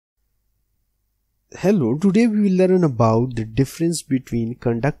Hello, today we will learn about the difference between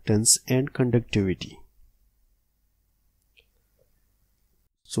conductance and conductivity.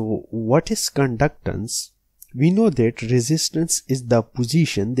 So, what is conductance? We know that resistance is the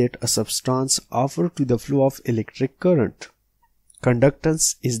position that a substance offers to the flow of electric current.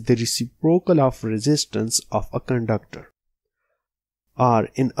 Conductance is the reciprocal of resistance of a conductor, or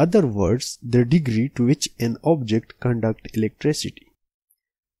in other words, the degree to which an object conducts electricity.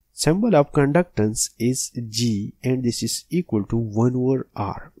 Symbol of conductance is G, and this is equal to 1 over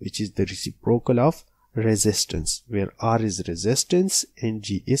R, which is the reciprocal of resistance, where R is resistance and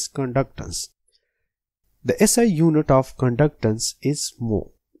G is conductance. The SI unit of conductance is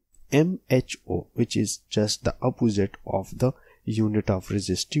mho, MHO, which is just the opposite of the unit of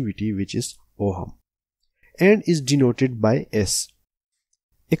resistivity, which is ohm, and is denoted by S.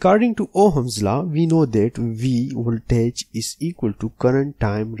 According to Ohm's law, we know that V voltage is equal to current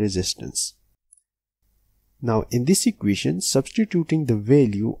time resistance. Now in this equation, substituting the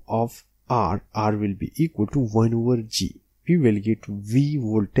value of R will be equal to 1 over G. We will get V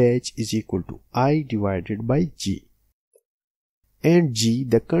voltage is equal to I divided by G. And G,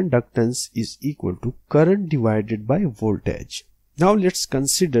 the conductance, is equal to current divided by voltage. Now let's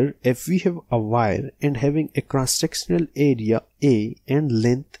consider if we have a wire and having a cross-sectional area A and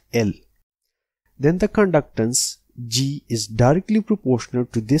length L. Then the conductance G is directly proportional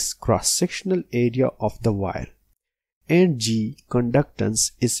to this cross-sectional area of the wire, and G,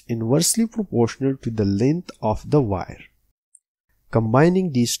 conductance, is inversely proportional to the length of the wire.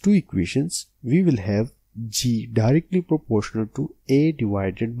 Combining these two equations, we will have G directly proportional to A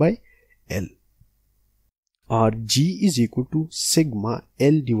divided by L, or G is equal to sigma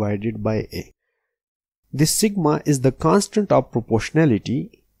L divided by A. This sigma is the constant of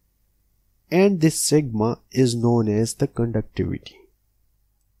proportionality, and this sigma is known as the conductivity.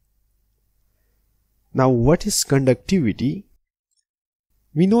 Now what is conductivity?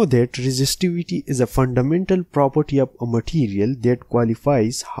 We know that resistivity is a fundamental property of a material that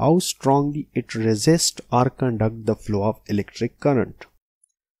qualifies how strongly it resists or conducts the flow of electric current.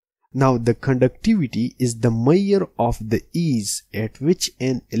 Now the conductivity is the measure of the ease at which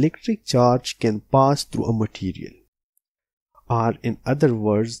an electric charge can pass through a material. Or in other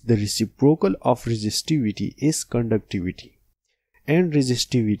words, the reciprocal of resistivity is conductivity, and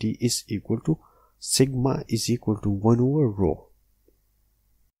resistivity is equal to sigma is equal to 1 over rho.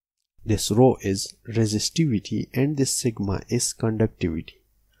 This rho is resistivity and this sigma is conductivity.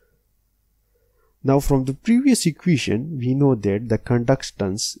 Now from the previous equation, we know that the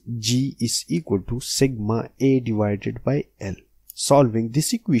conductance G is equal to sigma A divided by L. Solving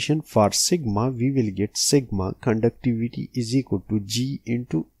this equation for sigma, we will get sigma conductivity is equal to G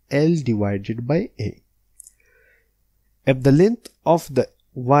into L divided by A. If the length of the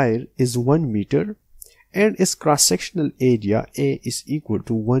wire is 1 meter and its cross-sectional area A is equal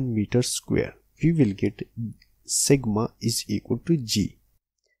to 1 meter square, we will get sigma is equal to G.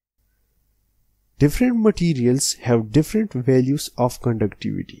 Different materials have different values of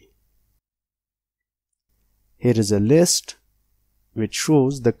conductivity. Here is a list which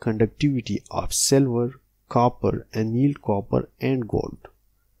shows the conductivity of silver, copper, annealed copper and gold.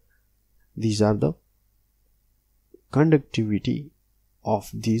 These are the conductivity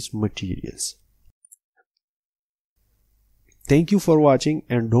of these materials. Thank you for watching,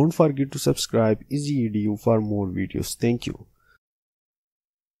 and don't forget to subscribe Easy Edu for more videos. Thank you.